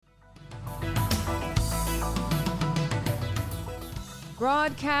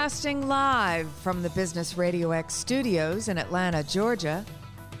Broadcasting live from the Business Radio X studios in Atlanta, Georgia,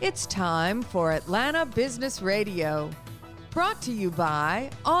 it's time for Atlanta Business Radio. Brought to you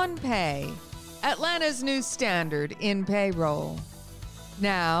by OnPay, Atlanta's new standard in payroll.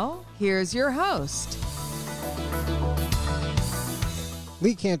 Now, here's your host.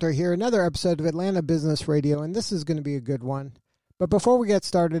 Lee Cantor here, another episode of Atlanta Business Radio, and this is going to be a good one. But before we get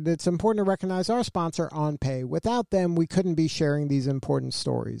started, it's important to recognize our sponsor, OnPay. Without them, we couldn't be sharing these important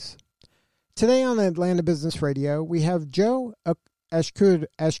stories. Today on Atlanta Business Radio, we have Joe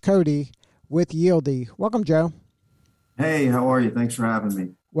Ashkody with Yieldy. Welcome, Joe. Hey, how are you? Thanks for having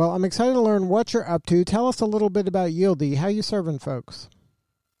me. Well, I'm excited to learn what you're up to. Tell us a little bit about Yieldy. How you serving folks?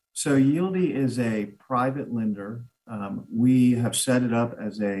 So Yieldy is a private lender. We have set it up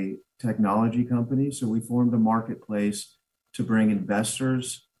as a technology company. So we formed a marketplace to bring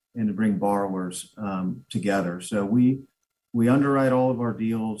investors and to bring borrowers together. So we underwrite all of our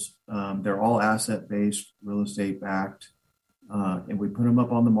deals. They're all asset-based, real estate-backed, and we put them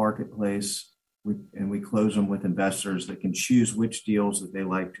up on the marketplace. We close them with investors that can choose which deals that they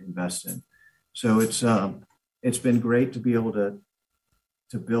like to invest in. So it's been great to be able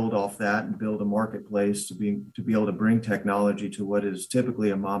to build off that and build a marketplace to be able to bring technology to what is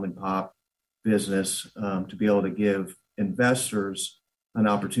typically a mom and pop business, to be able to give investors an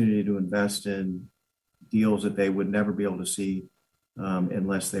opportunity to invest in deals that they would never be able to see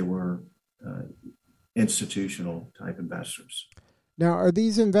unless they were institutional type investors. Now, are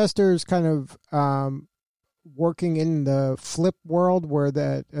these investors kind of working in the flip world where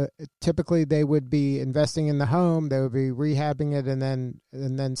typically they would be investing in the home, they would be rehabbing it and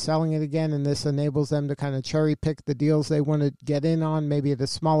then selling it again, and this enables them to kind of cherry pick the deals they want to get in on, maybe at a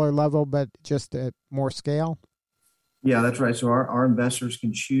smaller level, but just at more scale? Yeah, that's right. So our investors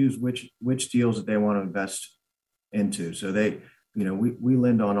can choose which deals that they want to invest into. So we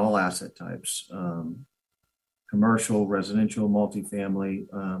lend on all asset types, commercial, residential, multifamily,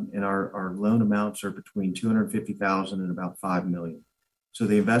 and our loan amounts are between $250,000 and about $5 million. So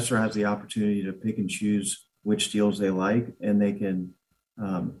the investor has the opportunity to pick and choose which deals they like, and they can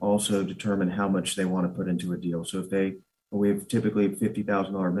also determine how much they want to put into a deal. So we have typically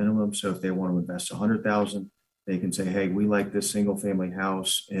 $50,000 minimum. So if they want to invest $100,000, they can say, hey, we like this single family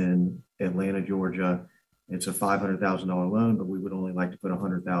house in Atlanta, Georgia. It's a $500,000 loan, but we would only like to put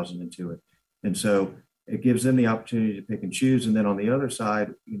 $100,000 into it. And so it gives them the opportunity to pick and choose. And then on the other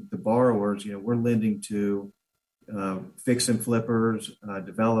side, the borrowers, we're lending to fix and flippers,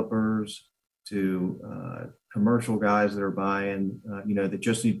 developers, to commercial guys that are buying, that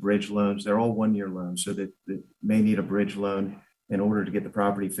just need bridge loans. They're all 1-year loans, so that may need a bridge loan in order to get the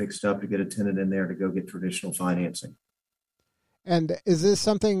property fixed up, to get a tenant in there to go get traditional financing. And is this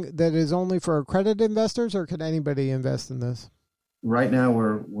something that is only for accredited investors, or can anybody invest in this? Right now,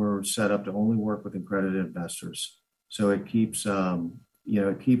 we're set up to only work with accredited investors. So it keeps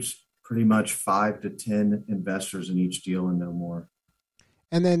pretty much 5 to 10 investors in each deal and no more.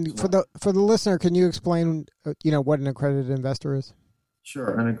 And then for the listener, can you explain what an accredited investor is?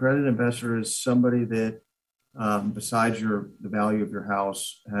 Sure. An accredited investor is somebody that besides the value of your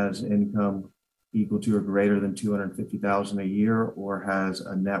house has income equal to or greater than $250,000 a year, or has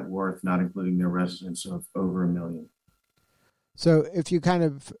a net worth not including their residence of over $1 million. So if you kind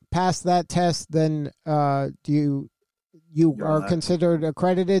of pass that test, then you are considered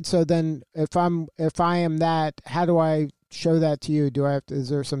accredited. So then if I am that, how do I show that to you? Is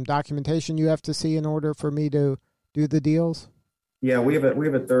there some documentation you have to see in order for me to do the deals? Yeah, we have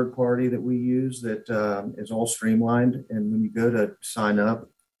a third party that we use that is all streamlined. And when you go to sign up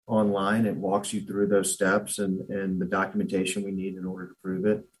online, it walks you through those steps and the documentation we need in order to prove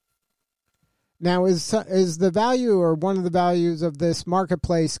it. Now, is the value, or one of the values of this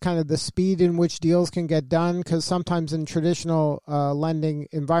marketplace, kind of the speed in which deals can get done? Because sometimes in traditional lending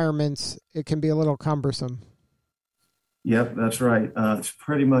environments, it can be a little cumbersome. Yep, that's right. It's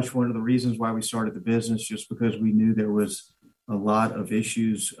pretty much one of the reasons why we started the business, just because we knew there was a lot of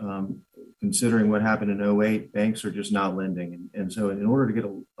issues. Considering what happened in 2008, banks are just not lending. And so in order to get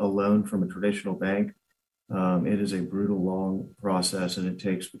a loan from a traditional bank, it is a brutal, long process, and it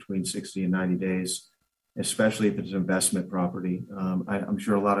takes between 60 and 90 days, especially if it's an investment property. I'm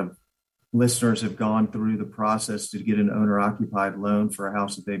sure a lot of listeners have gone through the process to get an owner-occupied loan for a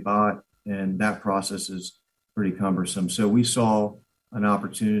house that they bought, and that process is pretty cumbersome. So we saw an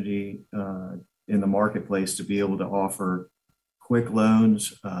opportunity in the marketplace to be able to offer quick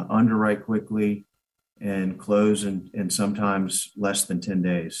loans, underwrite quickly, and close in sometimes less than 10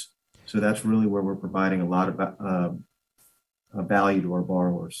 days. So that's really where we're providing a lot of value to our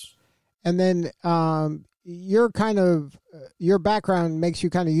borrowers. And then you're kind of your background makes you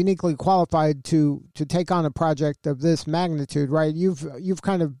kind of uniquely qualified to take on a project of this magnitude, right? You've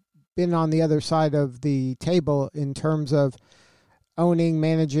kind of been on the other side of the table in terms of owning,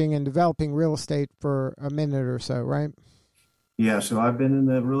 managing, and developing real estate for a minute or so, right? Yeah, so I've been in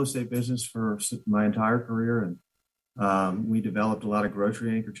the real estate business for my entire career, and we developed a lot of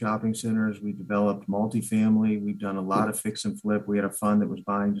grocery anchored shopping centers. We developed multifamily. We've done a lot of fix and flip. We had a fund that was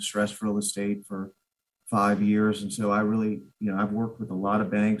buying distressed real estate for 5 years, and so I really, I've worked with a lot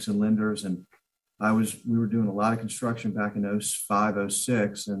of banks and lenders, and we were doing a lot of construction back in 05,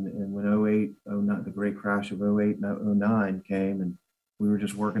 06, and when 08, 09, the great crash of 08 and 09 came, and we were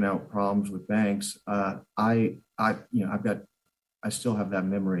just working out problems with banks. I still have that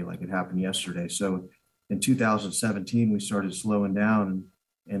memory like it happened yesterday. So in 2017, we started slowing down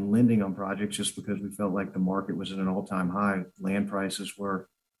and lending on projects just because we felt like the market was at an all-time high. Land prices were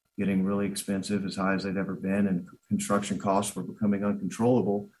getting really expensive, as high as they'd ever been, and construction costs were becoming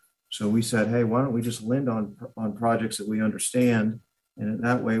uncontrollable. So we said, hey, why don't we just lend on projects that we understand? And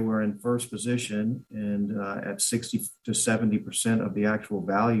that way we're in first position and at 60 to 70% of the actual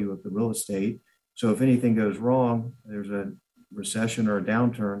value of the real estate. So if anything goes wrong, there's a recession or a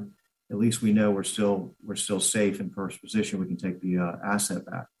downturn, at least we know we're still safe in first position. We can take the asset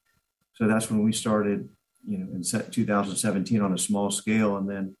back. So that's when we started, in 2017 on a small scale. And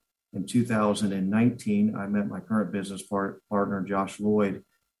then in 2019, I met my current business partner, Josh Lloyd,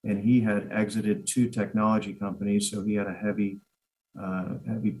 and he had exited 2 technology companies. So he had a heavy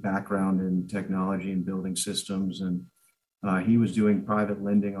background in technology and building systems. And he was doing private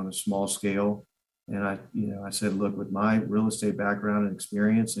lending on a small scale. And I said, look, with my real estate background and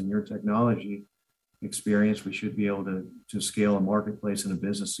experience and your technology experience, we should be able to scale a marketplace and a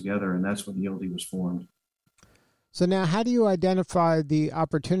business together. And that's when Yieldie was formed. So now how do you identify the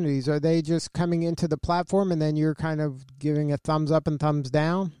opportunities? Are they just coming into the platform and then you're kind of giving a thumbs up and thumbs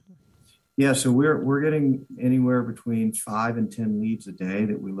down? Yeah, so we're getting anywhere between 5 and 10 leads a day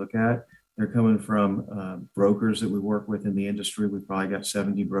that we look at. They're coming from brokers that we work with in the industry. We've probably got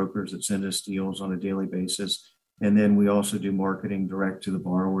 70 brokers that send us deals on a daily basis. And then we also do marketing direct to the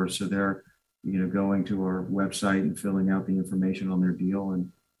borrower. So they're, going to our website and filling out the information on their deal,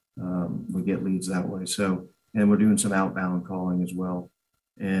 and we get leads that way. So, and we're doing some outbound calling as well.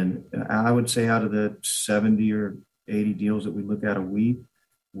 And I would say out of the 70 or 80 deals that we look at a week,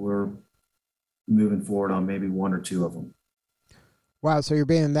 we're moving forward on maybe 1 or 2 of them. Wow, so you're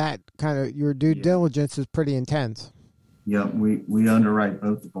being that kind of, your due diligence is pretty intense. Yeah, we underwrite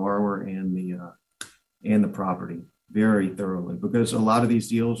both the borrower and the property very thoroughly, because a lot of these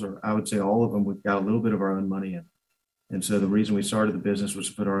deals are, I would say all of them, we've got a little bit of our own money in. And so the reason we started the business was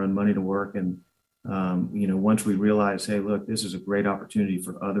to put our own money to work. And, once we realized, hey, look, this is a great opportunity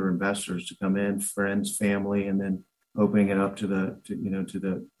for other investors to come in, friends, family, and then opening it up to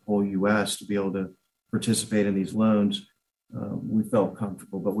the whole U.S. to be able to participate in these loans. We felt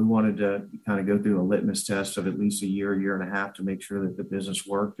comfortable, but we wanted to kind of go through a litmus test of at least a year and a half to make sure that the business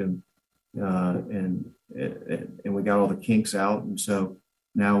worked, and we got all the kinks out. And so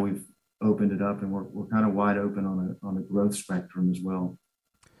now we've opened it up, and we're kind of wide open on a growth spectrum as well.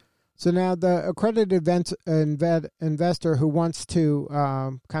 So now the accredited investor who wants to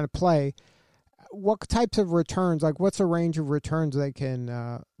kind of play, what types of returns, like what's a range of returns they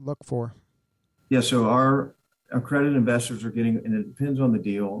can look for? Yeah, so our accredited investors are getting, and it depends on the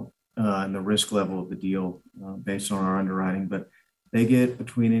deal and the risk level of the deal based on our underwriting, but they get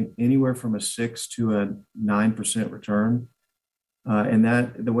between anywhere from a 6 to a 9% return. And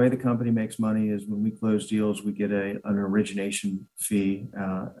that the way the company makes money is when we close deals, we get an origination fee,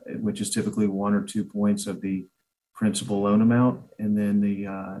 which is typically 1 or 2 points of the principal loan amount. And then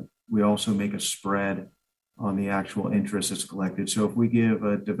we also make a spread on the actual interest that's collected. So if we give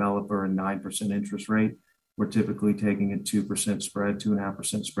a developer a 9% interest rate, we're typically taking a 2% spread,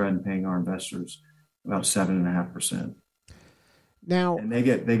 2.5% spread, and paying our investors about 7.5%. Now, and they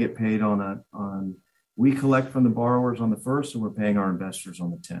get paid on we collect from the borrowers on the 1st, and we're paying our investors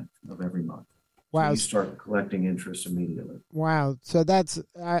on the 10th of every month. Wow. So you start collecting interest immediately. Wow. So that's,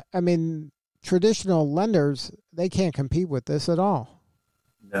 I mean, traditional lenders, they can't compete with this at all.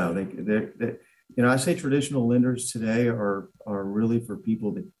 No, they I say traditional lenders today are really for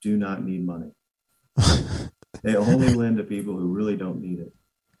people that do not need money. They only lend to people who really don't need it.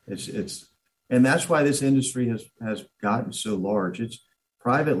 And that's why this industry has gotten so large.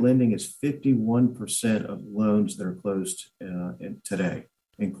 Private lending is 51% of loans that are closed today,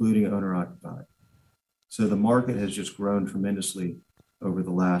 including owner-occupied. So the market has just grown tremendously over the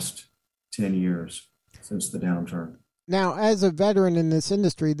last 10 years since the downturn. Now, as a veteran in this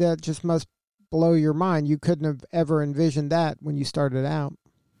industry, that just must blow your mind. You couldn't have ever envisioned that when you started out.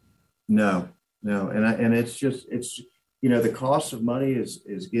 No, and it's the cost of money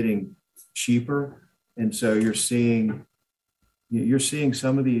is getting cheaper, and so you're seeing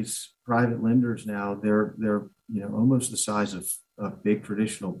some of these private lenders now. They're almost the size of big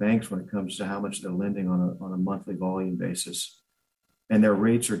traditional banks when it comes to how much they're lending on a monthly volume basis, and their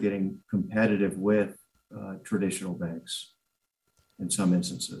rates are getting competitive with traditional banks in some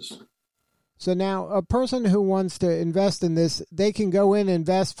instances. So now a person who wants to invest in this, they can go in and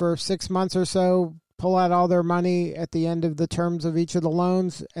invest for 6 months or so, pull out all their money at the end of the terms of each of the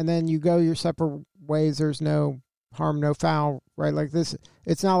loans, and then you go your separate ways. There's no harm, no foul, right? Like this,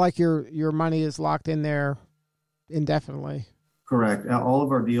 it's not like your money is locked in there indefinitely. Correct. All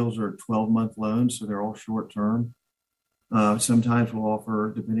of our deals are 12-month loans, so they're all short term. Sometimes we'll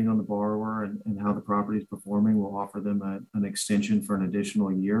offer, depending on the borrower and how the property is performing, we'll offer them an extension for an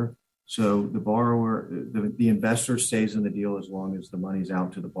additional year. So the borrower, the investor stays in the deal as long as the money's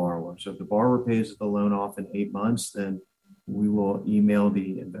out to the borrower. So if the borrower pays the loan off in 8 months, then we will email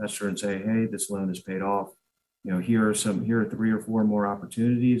the investor and say, hey, this loan is paid off. Here are 3 or 4 more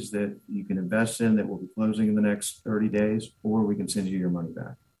opportunities that you can invest in that will be closing in the next 30 days, or we can send you your money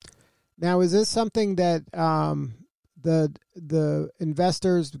back. Now, is this something that the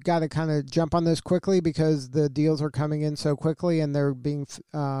investors got to kind of jump on this quickly because the deals are coming in so quickly and they're being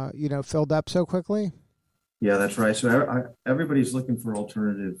filled up so quickly? Yeah, that's right. So everybody's looking for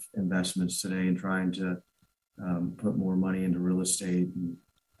alternative investments today and trying to put more money into real estate and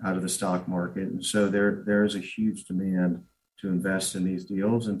out of the stock market. And so there is a huge demand to invest in these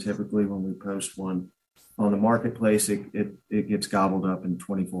deals. And typically when we post one on the marketplace, it gets gobbled up in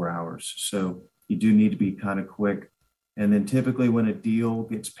 24 hours. So you do need to be kind of quick. And then typically when a deal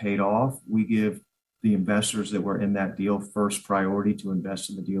gets paid off, we give the investors that were in that deal first priority to invest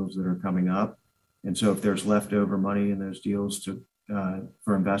in the deals that are coming up. And so if there's leftover money in those deals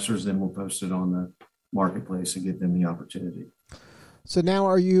for investors, then we'll post it on the marketplace and give them the opportunity. So now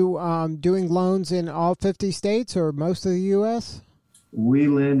are you doing loans in all 50 states or most of the U.S.? We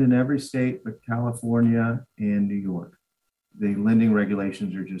lend in every state but California and New York. The lending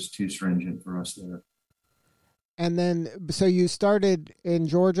regulations are just too stringent for us there. And then, so you started in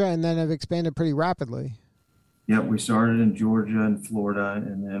Georgia and then have expanded pretty rapidly. Yep, we started in Georgia and Florida,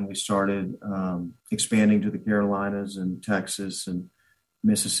 and then we started expanding to the Carolinas and Texas and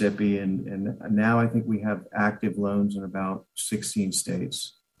Mississippi. And now I think we have active loans in about 16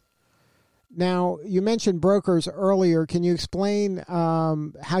 states. Now, you mentioned brokers earlier. Can you explain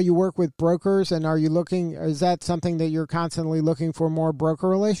how you work with brokers? And is that something that you're constantly looking for, more broker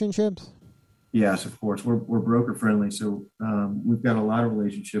relationships? Yes, of course. We're broker friendly. So we've got a lot of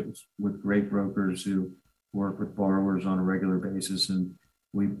relationships with great brokers who work with borrowers on a regular basis. And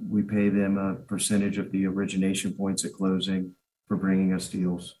we pay them a percentage of the origination points at closing for bringing us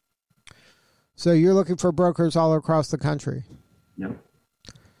deals. So you're looking for brokers all across the country? Yep.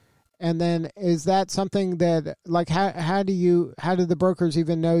 And then is that something that, like, how do the brokers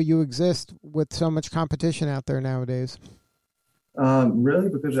even know you exist with so much competition out there nowadays? Really,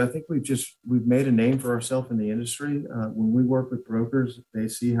 because I think we've made a name for ourselves in the industry. When we work with brokers, they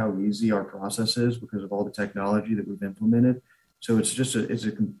see how easy our process is because of all the technology that we've implemented. So it's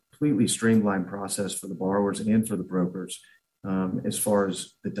a completely streamlined process for the borrowers and for the brokers. As far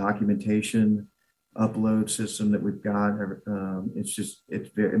as the documentation upload system that we've got,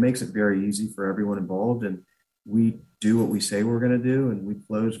 it makes it very easy for everyone involved, and we do what we say we're going to do, and we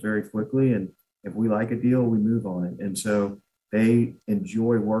close very quickly. And if we like a deal, we move on it. And so they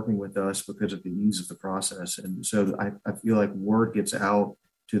enjoy working with us because of the ease of the process. And so I feel like word gets out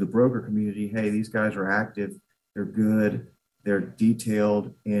to the broker community, hey, these guys are active, they're good, they're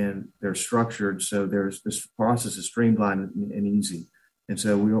detailed, and they're structured. So this process is streamlined and easy. And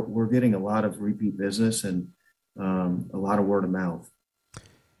so we're getting a lot of repeat business and a lot of word of mouth.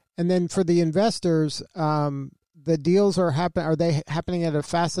 And then for the investors, the deals are they happening at a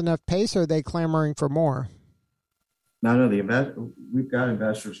fast enough pace, or are they clamoring for more? No, we've got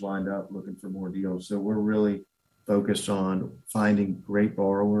investors lined up looking for more deals. So we're really focused on finding great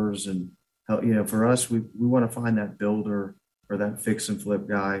borrowers, and for us, we want to find that builder or that fix and flip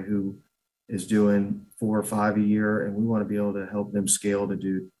guy who is doing 4 or 5 a year, and we want to be able to help them scale to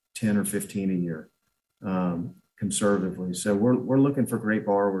do 10 or 15 a year conservatively. So we're looking for great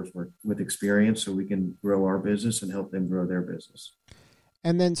borrowers with experience so we can grow our business and help them grow their business.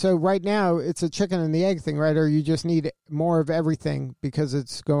 And then, so right now it's a chicken and the egg thing, right? Or you just need more of everything because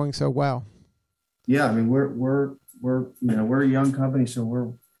it's going so well? Yeah, I mean, we're a young company, so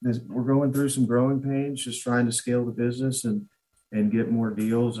we're going through some growing pains, just trying to scale the business. And and get more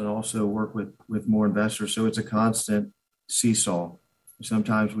deals and also work with more investors. So it's a constant seesaw.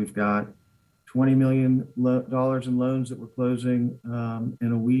 Sometimes we've got $20 million in loans that we're closing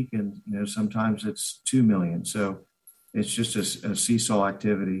in a week, and sometimes it's $2 million. So it's just a seesaw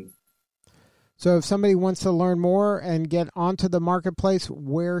activity. So if somebody wants to learn more and get onto the marketplace,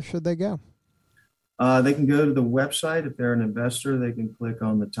 where should they go? They can go to the website. If they're an investor, they can click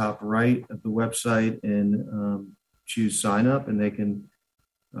on the top right of the website and choose sign up, and they can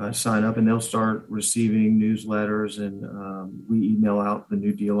sign up, and they'll start receiving newsletters, and we email out the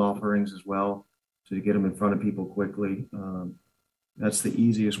new deal offerings as well to get them in front of people quickly. That's the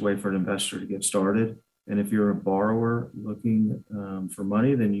easiest way for an investor to get started. And if you're a borrower looking for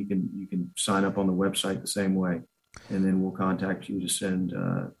money, then you can sign up on the website the same way, and then we'll contact you to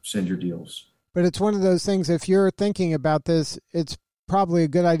send your deals. But it's one of those things, if you're thinking about this, it's probably a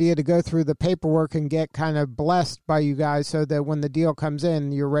good idea to go through the paperwork and get kind of blessed by you guys so that when the deal comes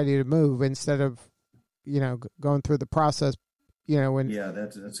in, you're ready to move instead of, going through the process, Yeah,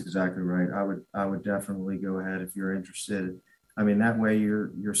 that's exactly right. I would definitely go ahead if you're interested. I mean, that way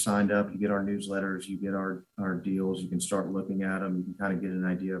you're signed up, you get our newsletters, you get our deals, you can start looking at them, you can kind of get an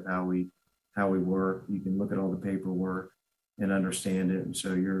idea of how we work. You can look at all the paperwork and understand it. And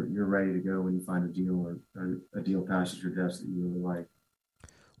so you're ready to go when you find a deal or a deal passes your desk that you really like.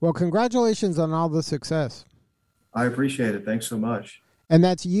 Well, congratulations on all the success. I appreciate it. Thanks so much. And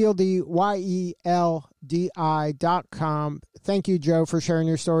that's Yieldy, YELDI.com. Thank you, Joe, for sharing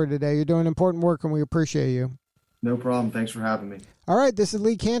your story today. You're doing important work, and we appreciate you. No problem. Thanks for having me. All right, this is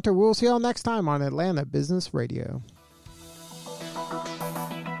Lee Cantor. We'll see you all next time on Atlanta Business Radio.